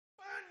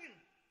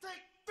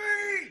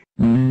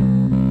Welcome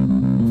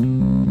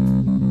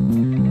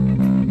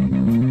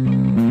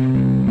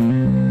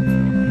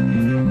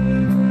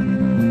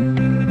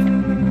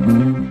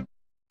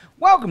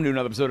to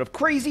another episode of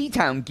Crazy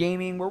Town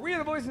Gaming, where we are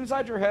the voice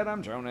inside your head.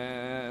 I'm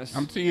Jonas.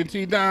 I'm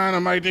TNT Don.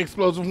 I'm Mike the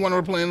Explosive One.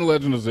 We're playing The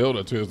Legend of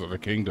Zelda, Tears of the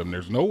Kingdom.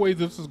 There's no way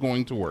this is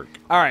going to work.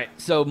 All right,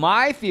 so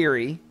my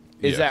theory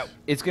is that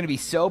it's going to be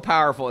so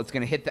powerful, it's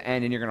going to hit the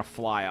end and you're going to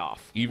fly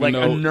off. Even like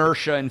though,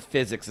 inertia and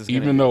physics is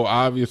going to Even though,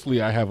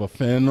 obviously, I have a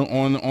fin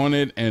on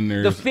it, and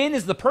there's... The fin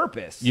is the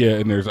purpose. Yeah,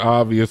 and there's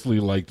obviously,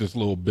 like, this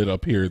little bit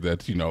up here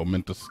that's, you know,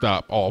 meant to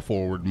stop all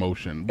forward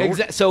motion.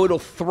 So it'll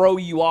throw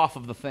you off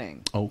of the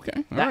thing.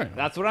 Okay, all right.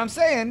 That's what I'm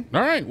saying.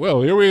 All right,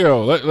 well, here we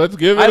go. Let's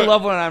give it... I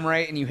love when I'm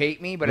right and you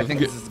hate me, but I think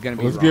this is going to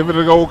be Let's give it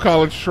a old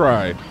college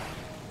try.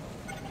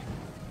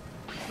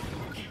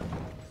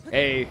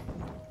 Hey,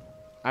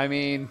 I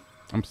mean...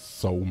 I'm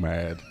so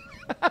mad.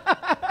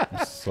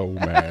 I'm so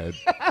mad.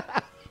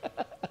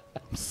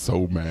 I'm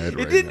so mad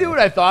right It didn't do what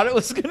I thought it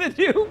was going to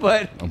do,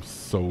 but... I'm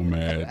so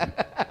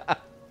mad.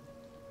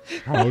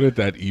 How did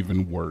that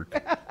even work?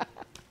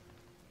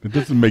 It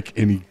doesn't make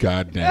any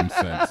goddamn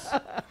sense.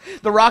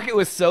 The rocket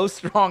was so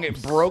strong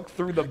it broke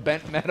through the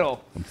bent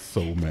metal. I'm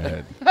so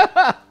mad.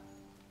 I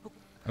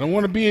don't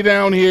want to be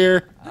down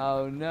here.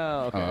 Oh,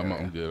 no. Okay,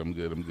 I'm good. I'm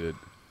good. I'm good.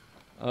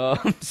 Oh,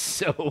 I'm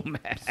so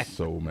mad.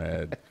 So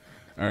mad.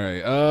 All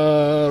right,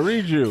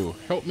 Riju,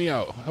 help me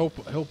out. Help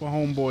a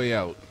homeboy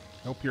out.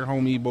 Help your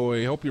homie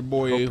boy. Help your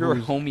boy. Help your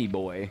homie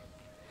boy.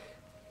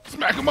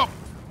 Smack him up.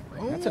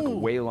 That took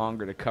way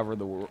longer to cover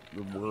the word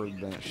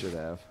than it should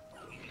have.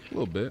 A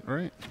little bit,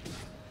 right?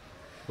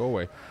 Go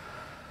away.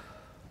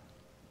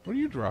 What are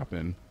you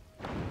dropping?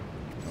 Okay,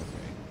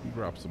 you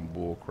dropped some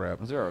bull crap.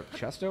 Was there a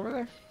chest over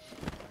there?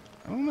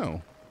 I don't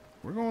know.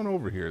 We're going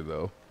over here,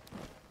 though.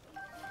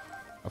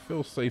 I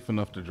feel safe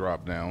enough to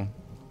drop down.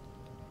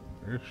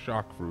 There's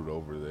shock fruit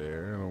over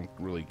there. I don't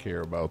really care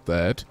about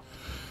that.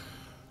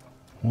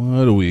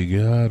 What do we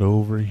got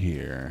over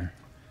here?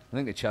 I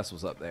think the chest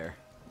was up there.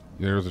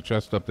 There's a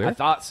chest up there? I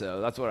thought so.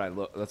 That's what I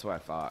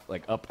thought.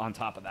 Like up on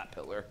top of that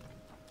pillar.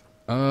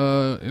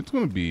 It's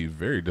going to be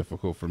very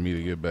difficult for me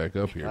to get back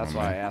up here. That's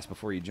why I asked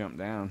before you jump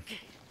down.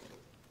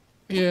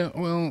 Yeah,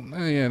 well,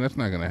 yeah, that's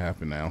not going to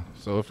happen now.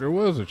 So if there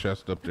was a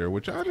chest up there,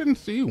 which I didn't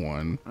see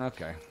one.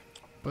 Okay.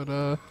 But,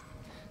 I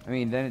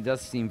mean, then it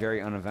does seem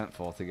very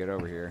uneventful to get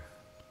over here.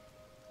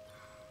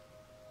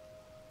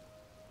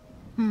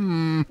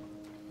 All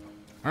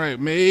right,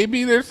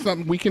 maybe there's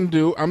something we can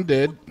do. I'm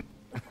dead.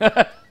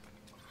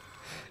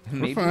 Maybe.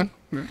 We're fine.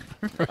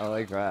 I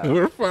like that.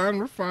 We're fine.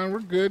 We're fine. We're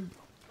good.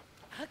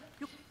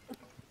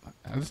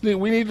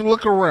 We need to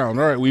look around.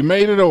 All right, we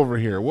made it over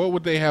here. What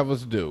would they have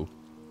us do?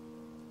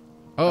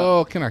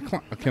 Oh, can I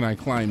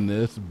climb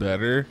this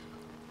better?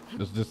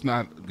 Does this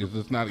not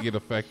get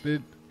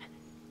affected?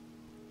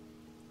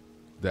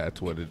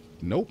 That's what it...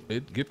 Nope,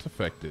 it gets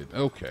affected.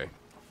 Okay.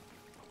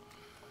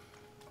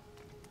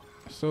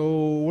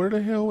 So, where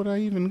the hell would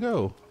I even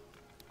go?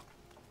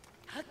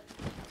 It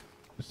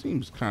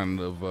seems kind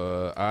of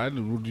odd.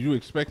 Would you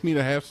expect me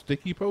to have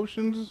sticky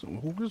potions?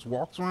 Who just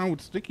walks around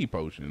with sticky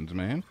potions,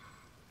 man?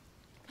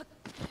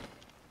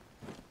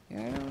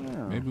 Yeah, I don't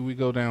know. Maybe we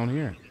go down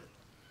here.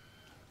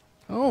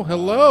 Oh,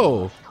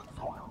 hello!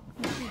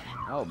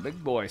 Oh,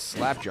 big boy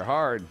slapped you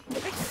hard.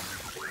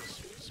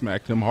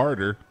 Smacked him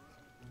harder.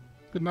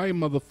 Good night,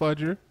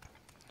 motherfudger.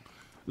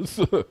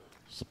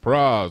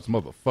 Surprise,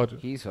 motherfudger.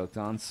 He's hooked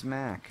on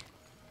smack.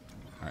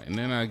 All right, and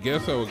then I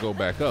guess I would go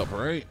back up,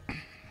 right?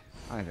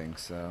 I think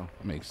so.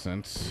 Makes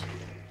sense.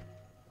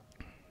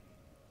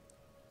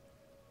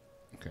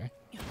 Okay.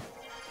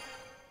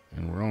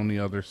 And we're on the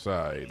other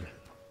side,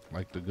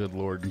 like the good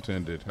Lord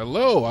intended.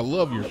 Hello, I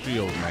love your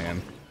shield,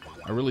 man.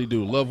 I really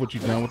do. Love what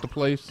you've done with the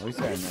place. At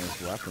least I had a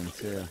nice weapon,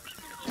 too.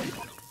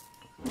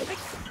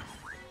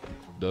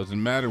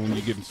 Doesn't matter when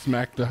you're getting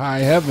smacked to high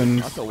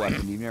heavens. That's a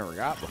weapon you've never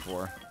got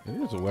before. It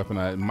is a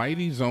weapon.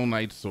 Mighty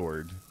Zonite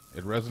Sword.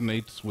 It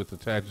resonates with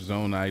attached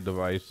Zonite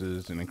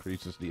devices and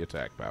increases the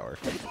attack power.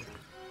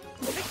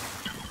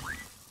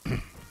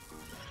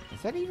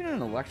 Is that even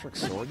an electric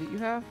sword that you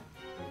have?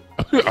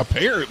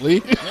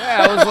 Apparently.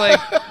 Yeah, I was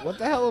like, what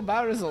the hell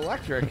about it is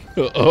electric?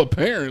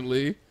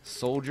 Apparently.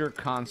 Soldier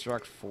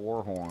Construct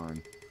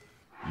 4-horn.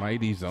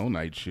 Mighty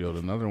Zonite Shield.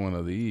 Another one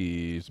of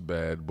these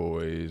bad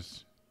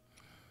boys.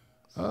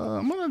 You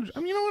know what?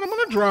 I'm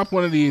gonna drop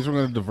one of these. We're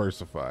gonna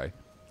diversify.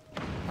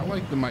 I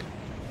like the mic.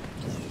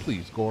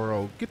 Please,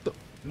 Goro, get the.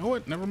 You know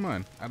what? Never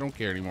mind. I don't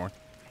care anymore.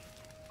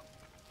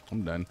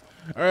 I'm done.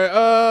 All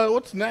right.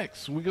 What's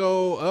next? We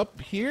go up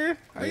here.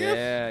 I guess?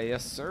 Yeah.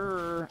 Yes,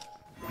 sir.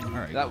 All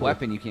right. That cool.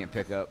 weapon you can't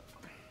pick up.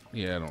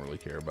 Yeah, I don't really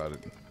care about it.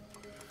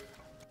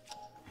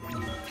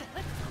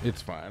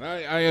 It's fine.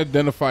 I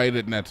identified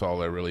it, and that's all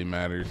that really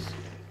matters.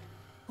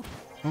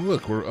 Oh,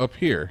 look, we're up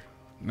here.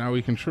 Now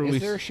we can truly...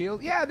 Is there a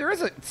shield? Yeah, there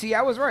is a... See,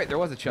 I was right. There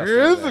was a chest.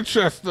 There is a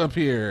chest up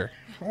here.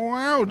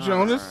 Wow,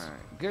 Jonas.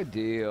 Right. Good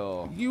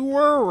deal. You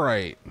were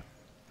right.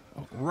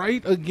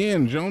 Right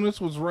again.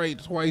 Jonas was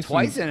right twice.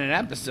 Twice in an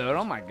episode.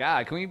 Oh my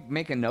god. Can we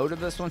make a note of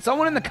this one?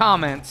 Someone in the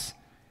comments.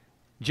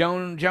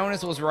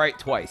 Jonas was right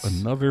twice.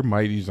 Another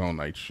Mighty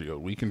Zonite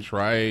shield. We can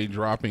try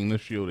dropping the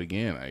shield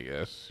again, I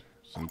guess.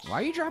 Why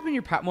are you dropping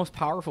your most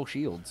powerful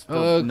shields?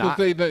 Because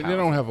they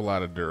don't have a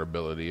lot of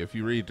durability. If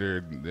you read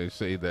they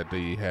say that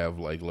they have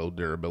like low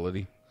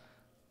durability.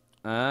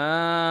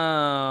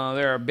 Oh,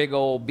 they're a big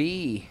old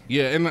bee.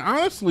 Yeah, and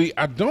honestly,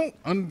 I don't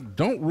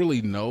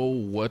really know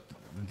what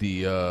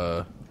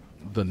the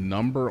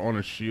number on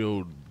a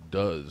shield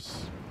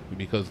does,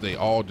 because they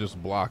all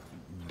just block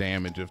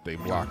damage if they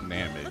block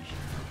damage.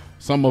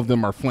 Some of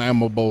them are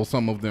flammable,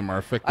 some of them are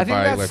affected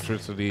by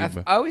electricity. I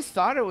always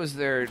thought it was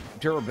their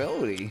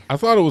durability. I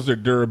thought it was their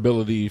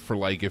durability for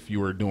like if you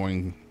were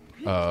doing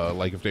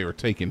like if they were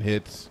taking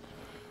hits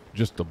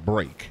just to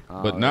break,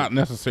 but not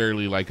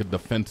necessarily like a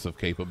defensive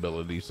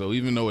capability. So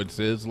even though it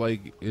says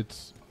like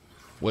it's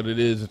what it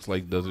is, it's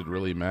like, does it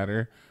really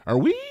matter?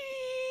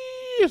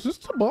 Is this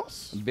the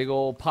boss? Big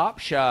old pop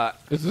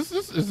shot. Is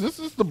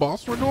this the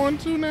boss we're going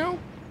to now?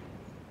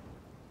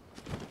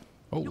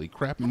 Holy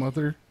crap,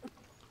 mother.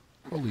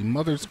 Holy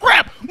mother's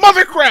crap!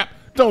 Mother crap!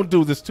 Don't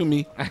do this to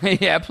me.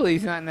 Yeah,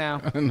 please, not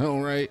now. I know,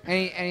 right?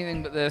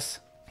 Anything but this.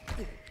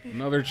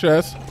 Another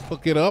chest.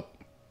 Hook it up.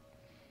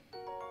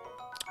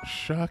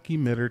 Shock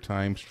emitter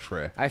times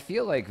tre. I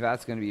feel like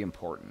that's going to be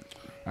important.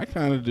 I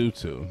kind of do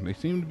too. They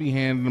seem to be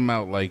handing them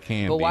out like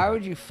candy. But why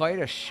would you fight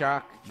a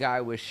shock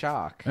guy with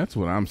shock? That's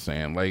what I'm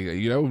saying. Like,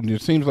 you know,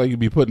 it seems like you'd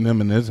be putting him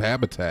in his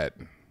habitat.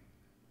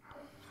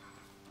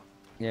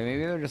 Yeah,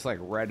 maybe they're just like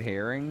red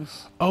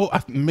herrings. Oh,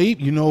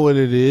 maybe, you know what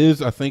it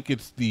is? I think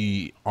it's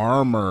the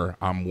armor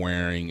I'm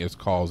wearing is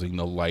causing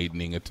the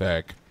lightning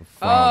attack.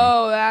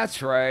 Oh,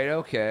 that's right.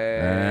 Okay.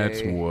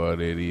 That's what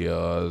it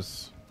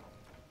is.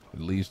 At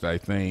least I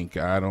think.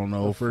 I don't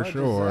know for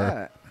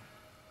sure.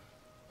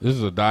 This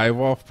is a dive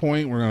off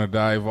point. We're going to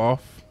dive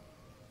off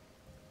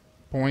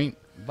point.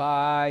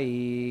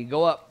 Bye.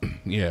 Go up.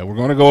 Yeah, we're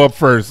going to go up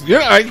first.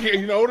 Yeah,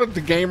 you know,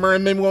 the gamer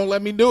and then won't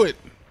let me do it.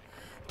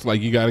 It's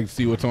like you got to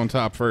see what's on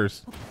top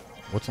first.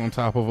 What's on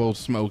top of old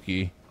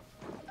Smokey?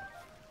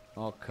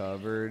 All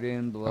covered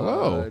in blood.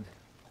 Hello.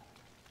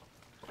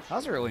 That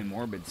was a really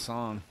morbid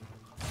song.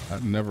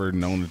 I've never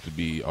known it to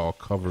be all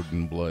covered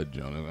in blood,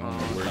 Jonas. I don't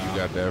know where you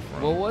got that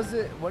from. What was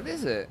it? What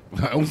is it?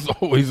 I was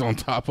always on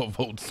top of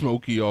old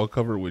Smokey, all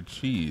covered with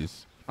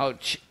cheese. Oh,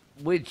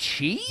 with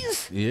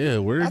cheese? Yeah,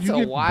 where did you get?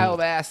 That's a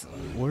wild ass.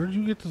 Where did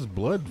you get this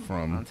blood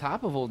from? On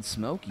top of old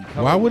Smokey.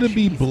 Why would it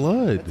be cheese?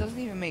 blood? That doesn't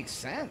even make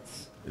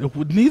sense.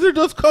 Neither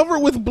does cover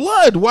with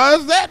blood. Why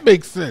does that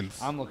make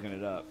sense? I'm looking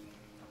it up.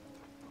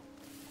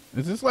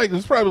 Is this like,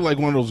 this is probably like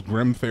one of those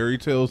Grimm fairy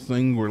tales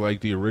thing where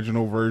like the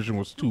original version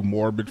was too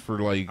morbid for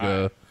like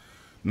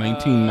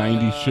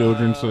 1990s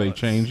children, so they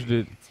changed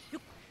it.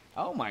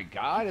 Oh my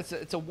God!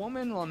 It's a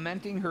woman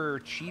lamenting her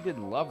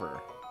cheating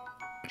lover.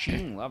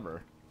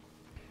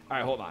 All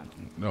right, hold on.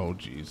 Oh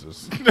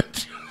Jesus.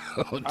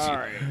 All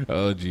right.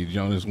 Oh gee,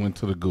 Jonas went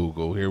to the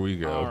Google. Here we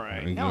go. All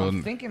right. No,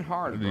 I'm thinking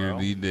hard, bro.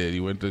 He did. He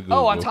went to Google.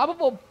 Oh, on top of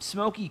old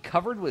Smokey,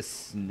 covered with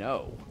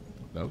snow.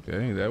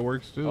 Okay, that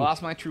works too. I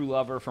lost my true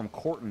lover from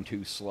courting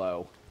too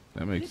slow.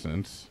 That makes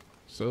sense.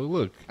 So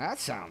look. That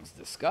sounds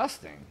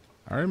disgusting.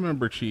 I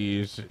remember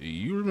cheese.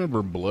 You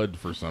remember blood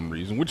for some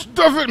reason, which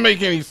doesn't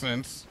make any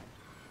sense.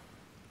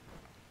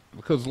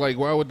 Because, like,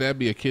 why would that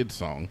be a kid's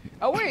song?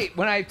 Oh, wait.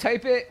 When I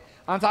type it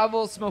on top of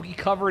old Smokey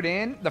covered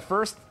in, the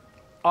first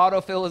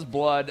autofill is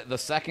blood. The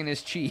second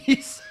is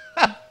cheese.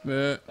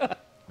 That's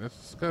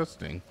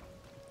disgusting.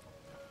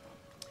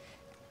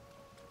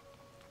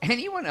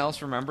 Anyone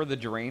else remember the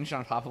deranged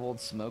on top of old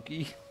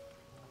Smokey?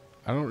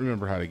 I don't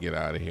remember how to get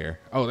out of here.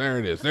 Oh, there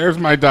it is. There's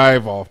my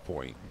dive off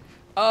point.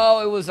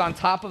 Oh, it was on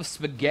top of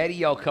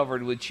spaghetti all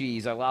covered with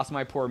cheese. I lost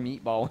my poor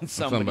meatball when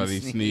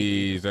somebody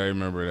sneezed. I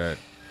remember that.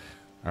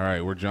 All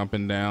right, we're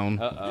jumping down.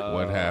 Uh-oh.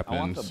 What happens?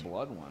 I want the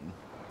blood one.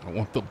 I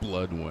want the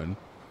blood one.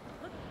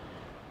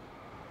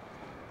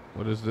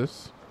 What is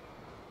this?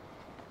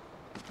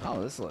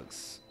 Oh, this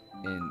looks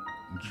in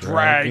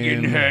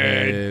Dragon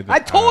head. I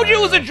told you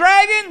it was a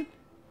dragon,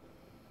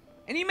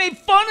 and you made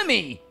fun of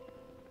me.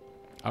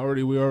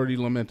 We already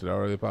lamented. I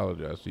already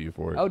apologized to you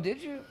for it. Oh,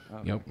 did you?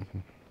 Okay. Yep.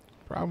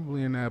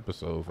 Probably in the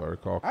episode, if I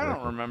recall correctly. I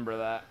don't remember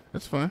that.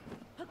 That's fine.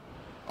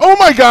 Oh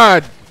my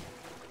God!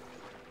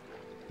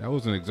 That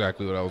wasn't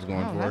exactly what I was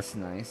going for. That's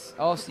nice.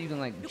 Oh, so you can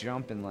like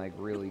jump and like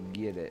really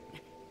get it.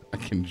 I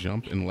can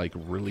jump and like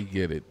really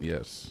get it.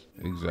 Yes,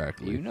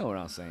 exactly. You know what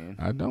I'm saying.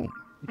 I don't.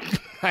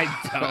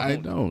 I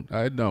don't.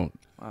 I don't.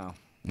 Wow.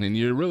 And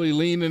you're really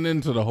leaning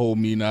into the whole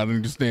me not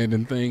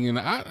understanding thing, and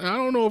I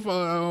don't know if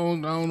I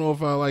don't know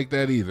if I like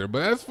that either.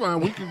 But that's fine.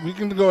 We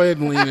can go ahead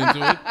and lean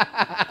into it.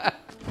 I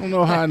don't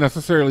know how I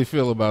necessarily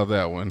feel about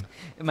that one.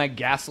 Am I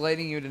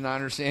gaslighting you into not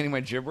understanding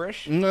my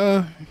gibberish?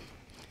 It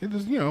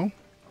is, you know.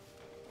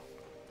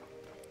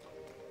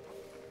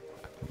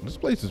 This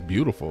place is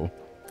beautiful.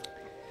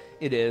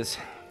 It is.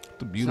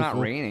 the It's beautiful?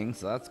 not raining,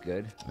 so that's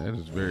good. That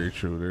is very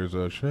true. There's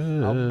a chest.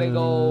 A big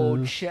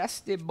old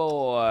chesty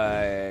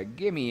boy.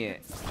 Give me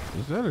it.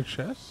 Is that a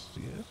chest?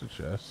 Yeah, it's a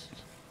chest.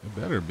 It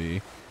better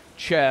be.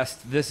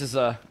 Chest. This is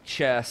a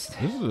chest.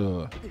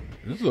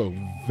 This is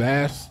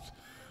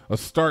a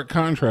stark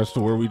contrast to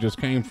where we just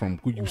came from.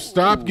 Could you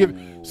stop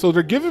giving? So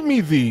they're giving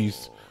me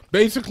these,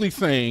 basically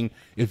saying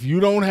if you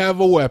don't have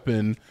a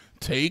weapon,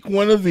 take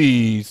one of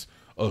these,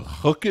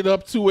 hook it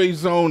up to a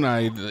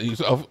zonite,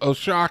 a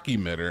shock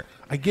emitter.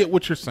 I get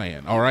what you're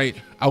saying. All right,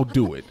 I'll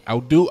do it. I'll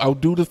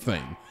do the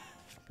thing.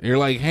 You're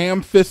like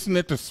ham-fisting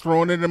it, just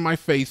throwing it in my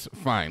face.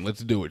 Fine,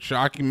 let's do it.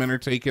 Shock emitter,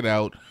 take it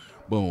out.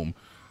 Boom.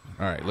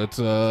 All right, let's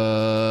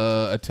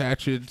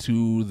attach it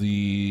to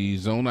the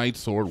zonite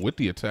sword with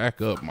the attack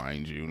up,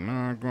 mind you.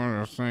 Not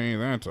gonna say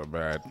that's a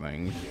bad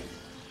thing.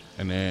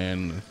 And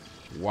then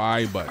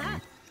Y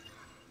button.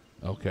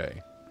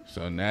 Okay,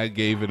 so that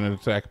gave it an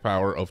attack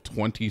power of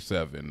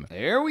 27.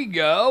 There we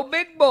go,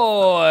 big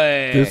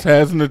boy. This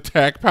has an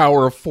attack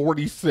power of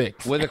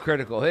 46. With a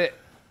critical hit.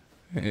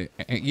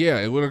 Yeah,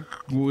 it would have,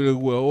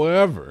 well,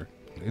 whatever.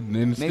 And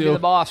then Maybe the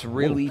boss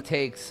really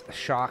takes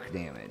shock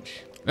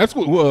damage. That's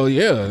what. Well,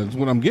 yeah, that's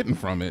what I'm getting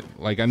from it.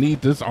 Like, I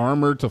need this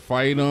armor to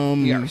fight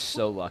him. You are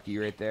so lucky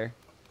right there.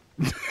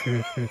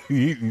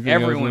 you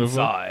Everyone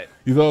saw it.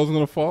 You thought I was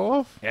gonna fall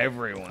off?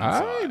 Everyone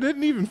saw I it.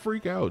 didn't even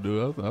freak out,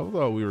 dude. I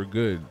thought we were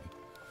good.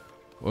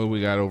 What do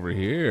we got over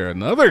here?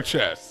 Another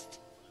chest.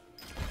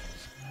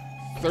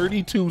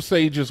 32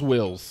 Sage's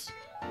Wills.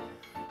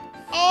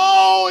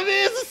 Oh, it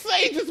is a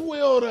Sage's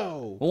Will,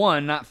 though.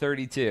 One, not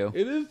 32.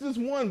 It is this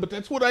one, but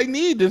that's what I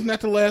need. Isn't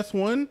that the last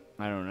one?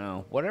 I don't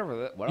know.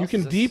 Whatever. What You else can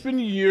is this? deepen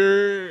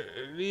your...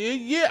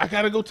 Yeah, I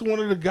got to go to one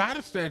of the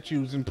goddess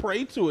statues and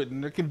pray to it,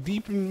 and it can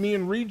deepen me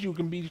and Riju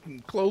can be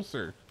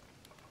closer.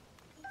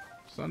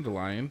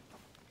 Sunderlion.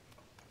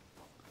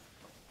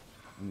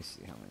 Let me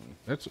see how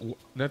many.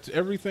 That's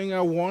everything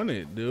I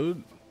wanted,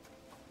 dude.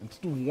 It's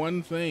the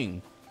one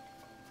thing.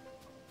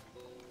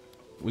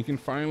 We can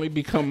finally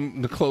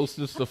become the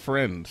closest of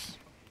friends.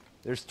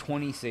 There's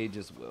 20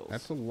 Sage's Wills.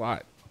 That's a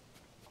lot.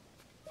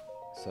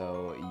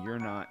 So you're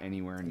not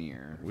anywhere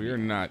near. We're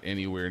not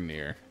anywhere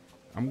near.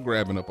 I'm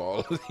grabbing up all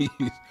of these.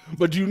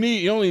 But you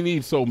only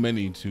need so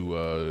many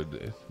to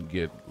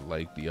get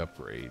like the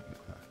upgrade.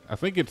 I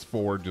think it's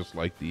 4, just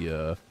like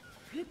the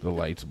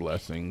Light's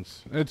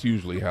Blessings. That's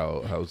usually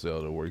how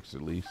Zelda works,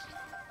 at least.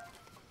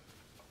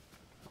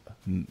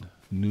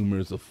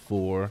 Numerous of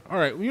 4. All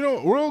right,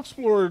 we'll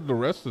explore the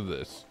rest of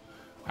this.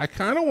 I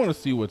kind of want to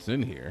see what's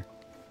in here.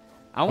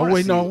 Oh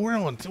wait, no,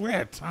 we're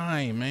at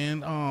time,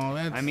 man. Oh,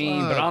 that's. I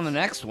mean, but on the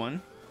next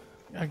one.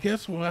 I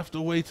guess we'll have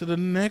to wait to the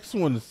next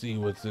one to see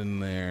what's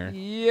in there.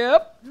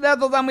 Yep,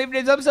 that's all time we have for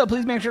today's episode.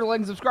 Please make sure to like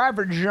and subscribe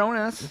for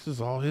Jonas. This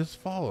is all his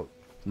fault.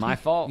 My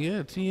fault.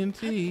 Yeah,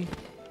 TNT.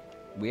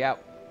 We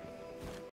out.